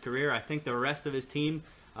do with his career, I think the rest of his team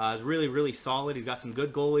is really, really solid. He's got some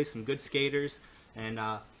good goalies, some good skaters. And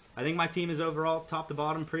I think my team is overall, top to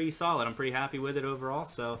bottom, pretty solid. I'm pretty happy with it overall.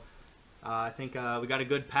 So I think we got a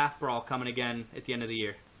good path brawl coming again at the end of the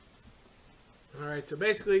year. All right, so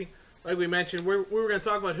basically, like we mentioned, we were going to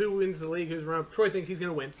talk about who wins the league, who's around. Troy thinks he's going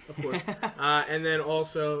to win, of course. And then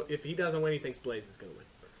also, if he doesn't win, he thinks Blaze is going to win.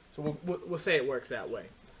 So we'll say it works that way.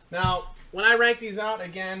 Now, when I rank these out,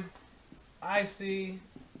 again, I see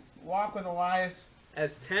Walk with Elias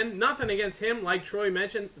as 10. Nothing against him, like Troy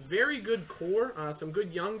mentioned. Very good core, some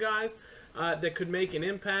good young guys that could make an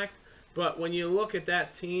impact. But when you look at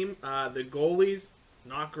that team, the goalies,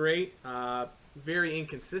 not great. Very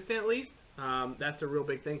inconsistent, at least. That's a real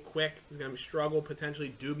big thing. Quick is going to struggle,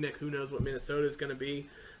 potentially. Dubnyk, who knows what Minnesota is going to be.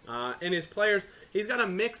 And his players, he's got a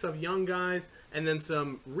mix of young guys and then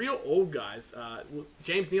some real old guys.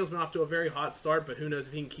 James Neal's been off to a very hot start, but who knows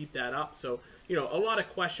if he can keep that up. So, you know, a lot of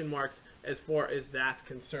question marks as far as that's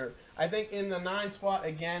concerned. I think in the 9 spot,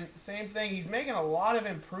 again, same thing. He's making a lot of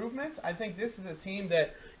improvements. I think this is a team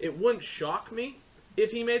that it wouldn't shock me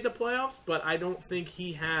if he made the playoffs, but I don't think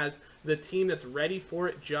he has the team that's ready for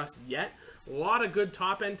it just yet. A lot of good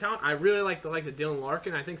top-end talent. I really like the likes of Dylan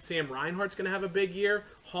Larkin. I think Sam Reinhart's going to have a big year.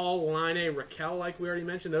 Hall, Laine, Raquel, like we already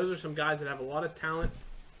mentioned. Those are some guys that have a lot of talent.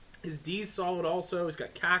 His D's solid also. He's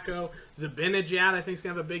got Kako. Zibanejad, I think, is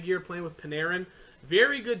going to have a big year playing with Panarin.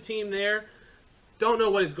 Very good team there. Don't know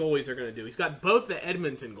what his goalies are going to do. He's got both the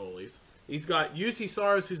Edmonton goalies. He's got UC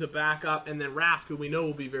Saros, who's a backup, and then Rask, who we know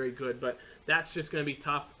will be very good. But that's just going to be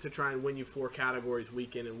tough to try and win you 4 categories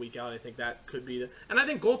week in and week out. I think that could be and I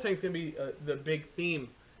think goaltending is going to be the big theme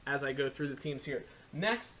as I go through the teams here.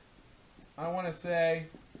 Next, I want to say,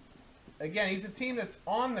 again, he's a team that's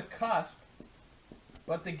on the cusp,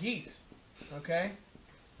 but the Geese, okay?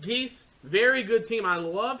 Geese, very good team. I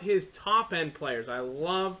love his top-end players. I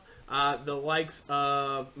love the likes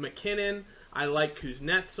of McKinnon. I like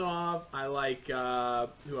Kuznetsov. I like,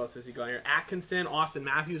 who else has he got here? Atkinson, Austin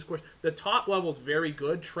Matthews, of course. The top level is very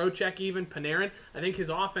good. Trocheck even, Panarin. I think his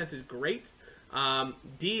offense is great.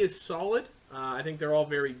 D is solid. I think they're all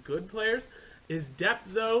very good players. His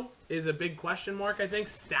depth, though, is a big question mark, I think.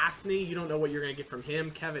 Stastny, you don't know what you're going to get from him.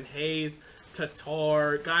 Kevin Hayes,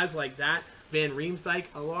 Tatar, guys like that. Van Riemsdyk,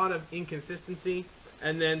 a lot of inconsistency.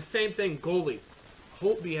 And then same thing, goalies.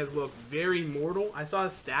 Holtby has looked very mortal. I saw a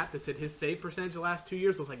stat that said his save percentage the last 2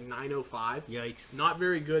 years was like .905. Yikes. Not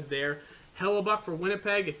very good there. Hellebuck for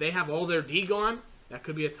Winnipeg, if they have all their D gone, that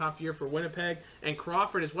could be a tough year for Winnipeg. And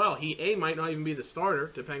Crawford as well. He might not even be the starter,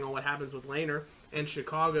 depending on what happens with Lehner. And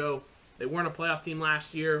Chicago, they weren't a playoff team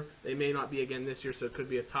last year. They may not be again this year, so it could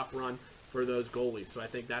be a tough run for those goalies. So I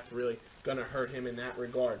think that's really going to hurt him in that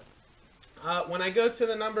regard. When I go to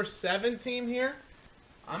the number 7 team here,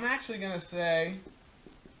 I'm actually going to say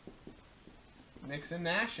Nixon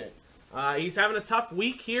Nashik. He's having a tough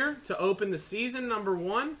week here to open the season, number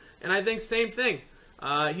 1. And I think same thing.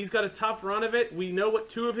 He's got a tough run of it. We know what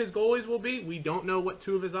 2 of his goalies will be. We don't know what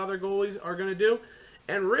 2 of his other goalies are going to do.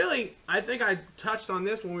 And really, I think I touched on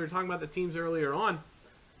this when we were talking about the teams earlier on.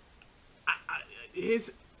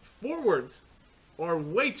 His forwards are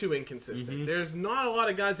way too inconsistent. There's not a lot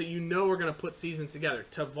of guys that you know are going to put seasons together.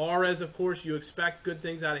 Tavares, of course, you expect good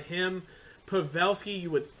things out of him. Pavelski, you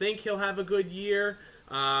would think he'll have a good year.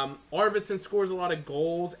 Arvidsson scores a lot of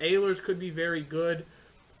goals. Ehlers could be very good.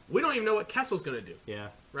 We don't even know what Kessel's going to do. Yeah.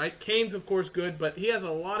 Right? Kane's, of course, good, but he has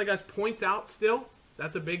a lot of guys points out still.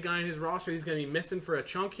 That's a big guy in his roster. He's going to be missing for a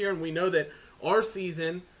chunk here, and we know that our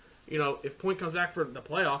season, you know, if Point comes back for the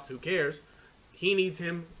playoffs, who cares? He needs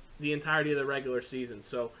him the entirety of the regular season.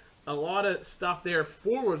 So a lot of stuff there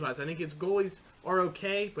forwards-wise. I think his goalies are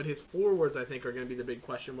okay, but his forwards, I think, are going to be the big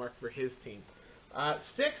question mark for his team.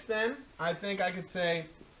 6, then, I think I could say,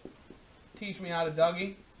 teach me how to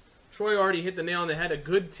Dougie. Troy already hit the nail on the head. A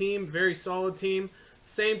good team, very solid team.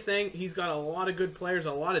 Same thing. He's got a lot of good players,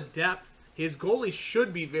 a lot of depth. His goalies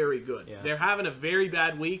should be very good. Yeah. They're having a very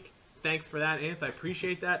bad week. Thanks for that, Anth. I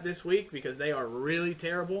appreciate that this week because they are really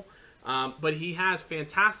terrible. But he has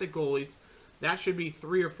fantastic goalies. That should be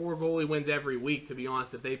 3 or 4 goalie wins every week, to be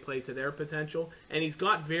honest, if they play to their potential. And he's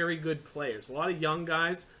got very good players. A lot of young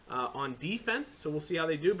guys on defense, so we'll see how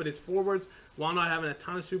they do. But his forwards, while not having a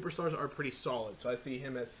ton of superstars, are pretty solid. So I see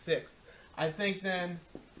him as 6th. I think then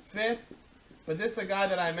 5th, but this is a guy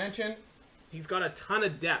that I mentioned. He's got a ton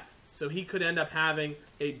of depth, so he could end up having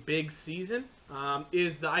a big season,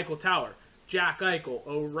 is the Eichel Tower. Jack Eichel,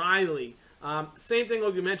 O'Reilly. Same thing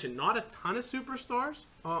like you mentioned, not a ton of superstars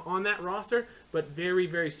on that roster, but very,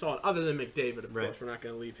 very solid. Other than McDavid, of course, we're not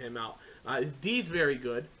going to leave him out. His D's very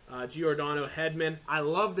good. Giordano, Hedman. I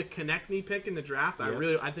love the Konechny pick in the draft.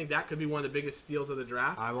 I think that could be one of the biggest steals of the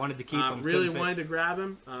draft. I wanted to keep him. Really wanted to grab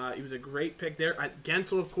him. He was a great pick there.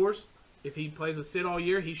 Gensel, of course, if he plays with Sid all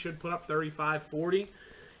year, he should put up 35, 40.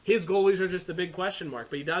 His goalies are just the big question mark,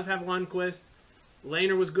 but he does have Lundqvist.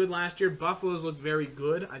 Lehner was good last year. Buffalo's looked very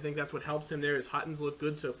good. I think that's what helps him there is Hutton's looked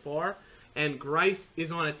good so far. And Greiss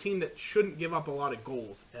is on a team that shouldn't give up a lot of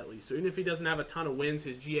goals, at least. So even if he doesn't have a ton of wins,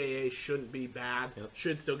 his GAA shouldn't be bad.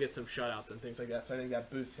 Should still get some shutouts and things like that. So I think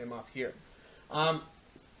that boosts him up here.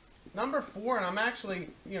 Number 4, and I'm actually,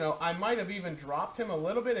 I might have even dropped him a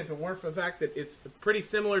little bit if it weren't for the fact that it's a pretty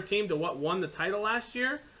similar team to what won the title last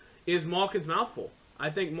year, is Malkin's Mouthful. I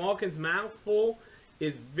think Malkin's Mouthful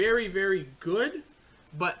is very, very good.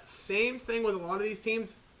 But same thing with a lot of these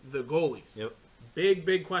teams, the goalies. Yep. Big,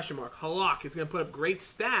 big question mark. Halak is going to put up great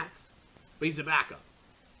stats, but he's a backup.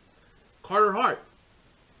 Carter Hart,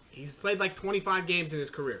 he's played like 25 games in his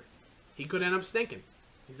career. He could end up stinking.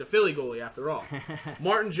 He's a Philly goalie after all.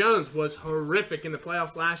 Martin Jones was horrific in the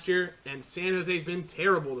playoffs last year, and San Jose's been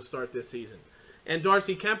terrible to start this season. And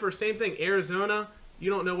Darcy Kemper, same thing. Arizona, you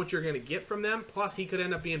don't know what you're going to get from them. Plus, he could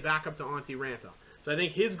end up being backup to Antti Ranta. So I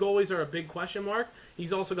think his goalies are a big question mark.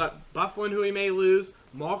 He's also got Bufflin, who he may lose.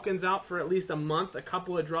 Malkin's out for at least a month, a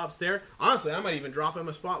couple of drops there. Honestly, I might even drop him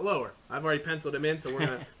a spot lower. I've already penciled him in, so we're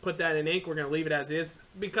going to put that in ink. We're going to leave it as is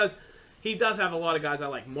because he does have a lot of guys I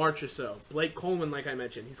like. Marchessault, Blake Coleman, like I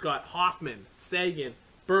mentioned. He's got Hoffman, Sagan,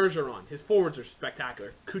 Bergeron. His forwards are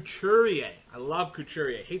spectacular. Couturier. I love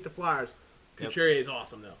Couturier. Hate the Flyers. Couturier is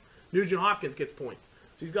awesome, though. Nugent Hopkins gets points.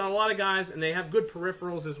 So he's got a lot of guys, and they have good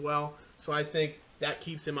peripherals as well. So I think that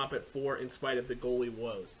keeps him up at 4 in spite of the goalie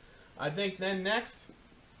woes. I think then next,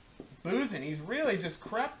 Boozin. He's really just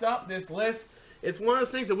crept up this list. It's one of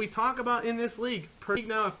those things that we talk about in this league. Per league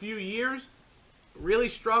now a few years. Really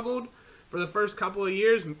struggled for the first couple of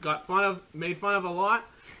years. Made fun of a lot.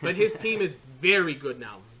 But his team is very good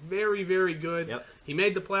now. Very, very good. Yep. He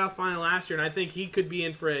made the playoffs final last year, and I think he could be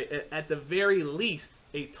in for, at the very least,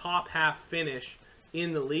 a top half finish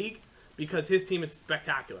in the league because his team is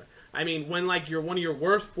spectacular. I mean, when like one of your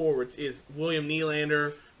worst forwards is William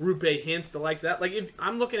Nylander, Rupe Hintz, the likes of that. Like, if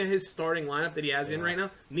I'm looking at his starting lineup that he has in right now,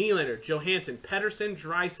 Nylander, Johansson, Pettersson,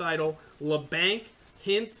 Draisaitl, LeBanc,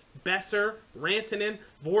 Hintz, Besser, Rantanen,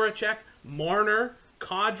 Voracek, Marner,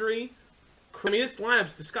 Kadri. I mean, this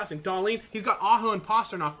lineup's disgusting. Dahlin, he's got Aho and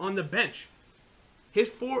Pasternak on the bench.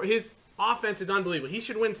 His offense is unbelievable. He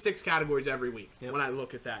should win 6 categories every week when I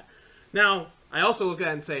look at that. Now, I also look at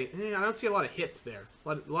it and say, I don't see a lot of hits there.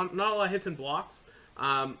 Not a lot of hits and blocks.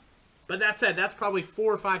 But that said, that's probably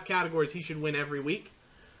 4 or 5 categories he should win every week.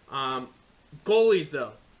 Goalies,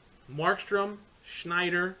 though. Markstrom,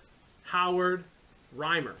 Schneider, Howard,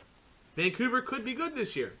 Reimer. Vancouver could be good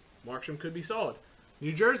this year. Markstrom could be solid.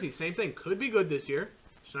 New Jersey, same thing. Could be good this year.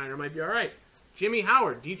 Schneider might be all right. Jimmy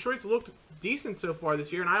Howard. Detroit's looked decent so far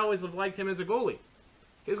this year, and I always have liked him as a goalie.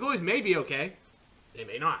 His goalies may be okay. They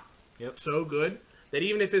may not. Yep. So good that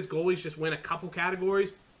even if his goalies just win a couple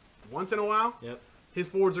categories once in a while, his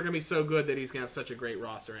forwards are going to be so good that he's going to have such a great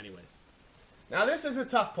roster anyways. Now, this is the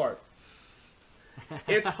tough part.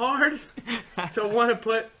 It's hard to want to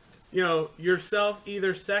put, yourself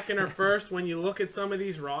either second or first when you look at some of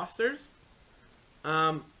these rosters.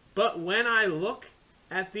 But when I look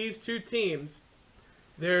at these two teams,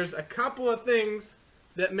 there's a couple of things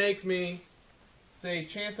that make me say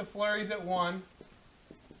chance of flurries at 1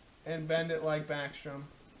 and bend it like Backstrom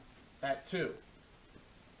at 2.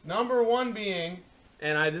 Number 1 being,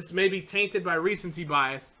 and this may be tainted by recency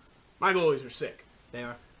bias, my goalies are sick. They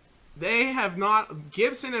are. They have not.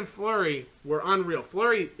 Gibson and Fleury were unreal.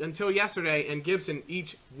 Fleury until yesterday and Gibson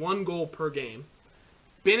each 1 goal per game.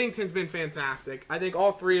 Binnington's been fantastic. I think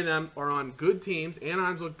all 3 of them are on good teams.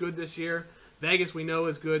 Anaheim's looked good this year. Vegas we know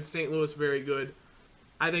is good. St. Louis very good.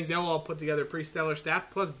 I think they'll all put together pretty stellar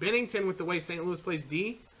stats. Plus Binnington, with the way St. Louis plays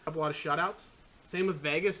D, a lot of shutouts. Same with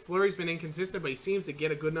Vegas. Fleury's been inconsistent, but he seems to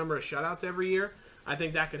get a good number of shutouts every year. I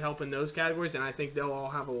think that could help in those categories, and I think they'll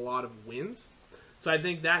all have a lot of wins. So I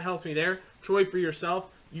think that helps me there. Troy, for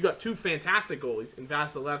yourself, you got 2 fantastic goalies in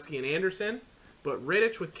Vasilevsky and Anderson, but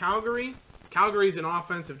Rittich with Calgary. Calgary's an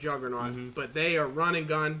offensive juggernaut, but they are run and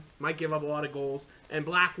gun, might give up a lot of goals. And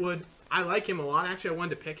Blackwood, I like him a lot. Actually, I wanted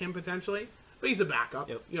to pick him potentially, but he's a backup.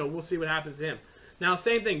 Yep. We'll see what happens to him. Now,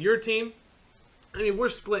 same thing, your team. I mean, we're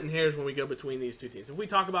splitting hairs when we go between these two teams. If we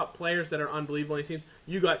talk about players that are unbelievable in these teams,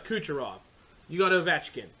 you got Kucherov. You got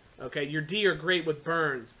Ovechkin. Okay, your D are great with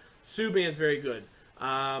Burns. Subban's very good.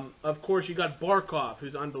 Of course, you got Barkov,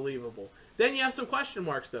 who's unbelievable. Then you have some question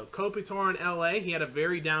marks, though. Kopitar in L.A., he had a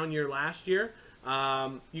very down year last year.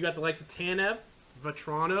 You got the likes of Tanev,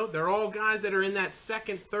 Vetrano. They're all guys that are in that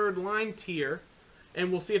second, third line tier,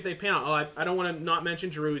 and we'll see if they pan out. Oh, I don't want to not mention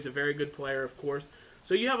Giroux. He's a very good player, of course.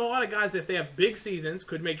 So you have a lot of guys that, if they have big seasons,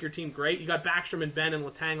 could make your team great. You got Backstrom and Ben and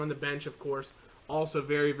Letang on the bench, of course. Also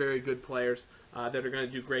very, very good players that are going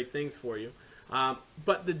to do great things for you.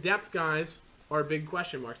 But the depth guys are big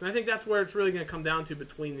question marks. And I think that's where it's really going to come down to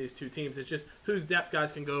between these two teams. It's just whose depth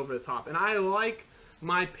guys can go over the top. And I like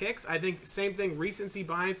my picks. I think same thing, recency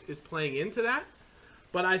bias is playing into that.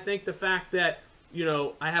 But I think the fact that,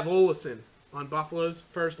 I have Olesen on Buffalo's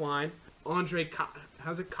first line. Andre,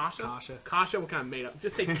 how's it, Kasha? Kasha, what kind of made up?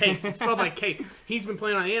 Just say Case. It's spelled like Case. He's been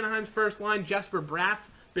playing on Anaheim's first line. Jesper Bratt's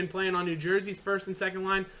been playing on New Jersey's first and second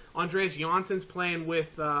line. Andreas Jansson's playing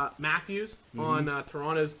with Matthews on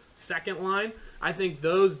Toronto's second line. I think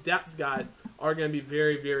those depth guys are going to be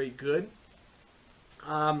very, very good.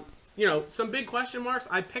 Some big question marks.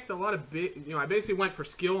 I picked a lot of big, I basically went for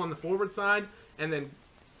skill on the forward side. And then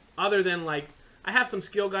other than, I have some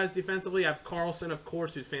skill guys defensively. I have Carlson, of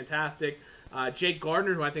course, who's fantastic. Jake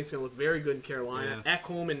Gardner, who I think is going to look very good in Carolina. Yeah.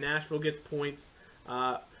 Ekholm in Nashville gets points.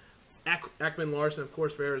 Ekman Larson, of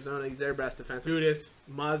course, for Arizona. He's their best defense. Gudis,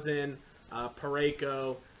 Muzzin,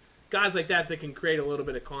 Parayko, guys like that can create a little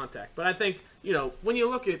bit of contact. But I think, when you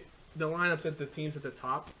look at the lineups at the teams at the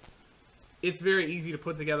top, it's very easy to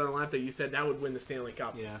put together a lineup that you said that would win the Stanley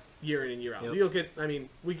Cup year in and year out. Yep. You look at,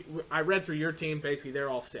 I read through your team, basically, they're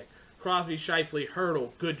all sick. Crosby, Scheifele, Hertl,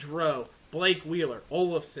 Gaudreau, Blake Wheeler,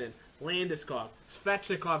 Olofsson, Landeskog.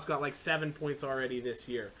 Svechnikov's got 7 points already this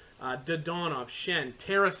year. Dodonov, Shen,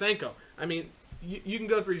 Tarasenko. You can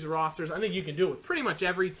go through these rosters. I think you can do it with pretty much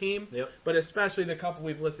every team, but especially the couple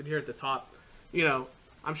we've listed here at the top.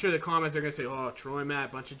 I'm sure the comments are going to say, oh, Troy,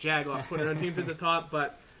 Matt, bunch of Jaguars putting their own teams at the top,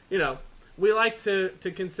 but, we like to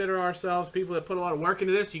consider ourselves people that put a lot of work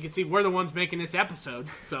into this. You can see we're the ones making this episode,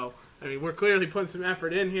 so, we're clearly putting some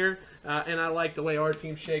effort in here, and I like the way our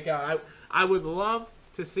teams shake out. I would love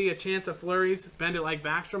to see a chance of flurries, bend it like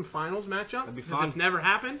Backstrom finals matchup. That'd be fun. It's never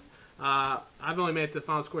happened. I've only made it to the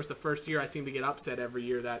finals. Of course, the first year I seem to get upset every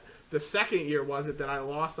year. That the second year was it that I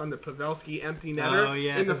lost on the Pavelski empty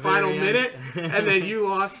netter in the final minute, and then you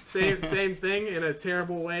lost same thing in a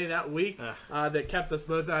terrible way that week that kept us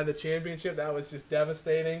both out of the championship. That was just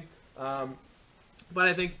devastating. But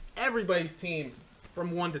I think everybody's team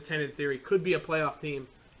from 1 to 10 in theory could be a playoff team,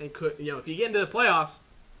 and could, you know, if you get into the playoffs,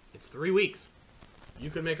 it's 3 weeks. You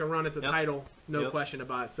could make a run at the title, no question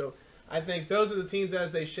about it. So I think those are the teams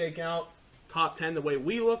as they shake out, top 10 the way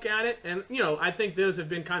we look at it. And, you know, I think those have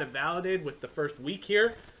been kind of validated with the first week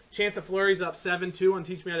here. Chance of Flurry's up 7-2 on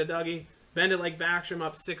Teach Me How to Dougie. Bend It Like Backstrom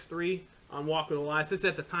up 6-3 on Walk with the Lies. This is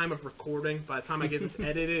at the time of recording. By the time I get this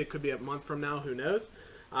edited, it could be a month from now. Who knows?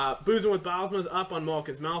 Boozing with Bosma's up on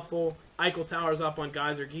Malkin's Mouthful. Eichel Tower's up on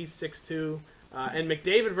Geyser Geese 6-2. And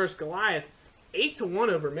McDavid versus Goliath 8-1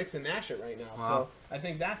 over Mix and Nash right now. Wow. So I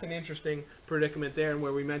think that's an interesting predicament there, and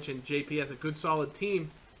where we mentioned JP has a good solid team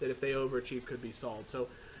that if they overachieve could be solid. So,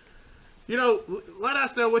 you know, let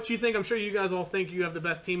us know what you think. I'm sure you guys all think you have the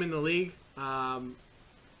best team in the league.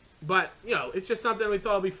 But, you know, it's just something we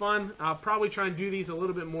thought would be fun. I'll probably try and do these a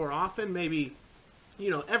little bit more often. Maybe,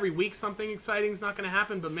 you know, every week something exciting is not going to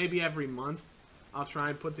happen, but maybe every month I'll try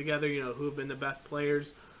and put together, you know, who have been the best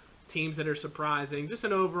players, teams that are surprising, just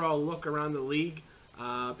an overall look around the league.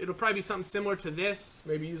 It'll probably be something similar to this.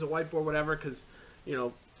 Maybe use a whiteboard, whatever, because, you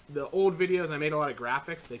know, the old videos, I made a lot of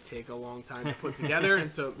graphics. They take a long time to put together,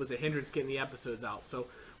 and so it was a hindrance getting the episodes out. So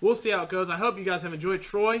we'll see how it goes. I hope you guys have enjoyed.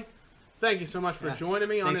 Troy, thank you so much for joining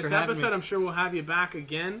me on this episode. I'm sure we'll have you back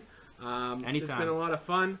again. Anytime. It's been a lot of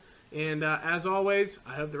fun. And as always,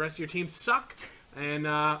 I hope the rest of your team suck. And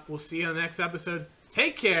we'll see you on the next episode.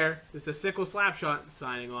 Take care. This is Sickle Slapshot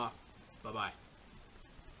signing off. Bye-bye.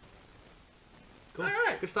 Cool. All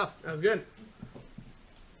right. Good stuff. That was good.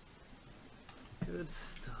 Good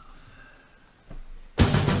stuff.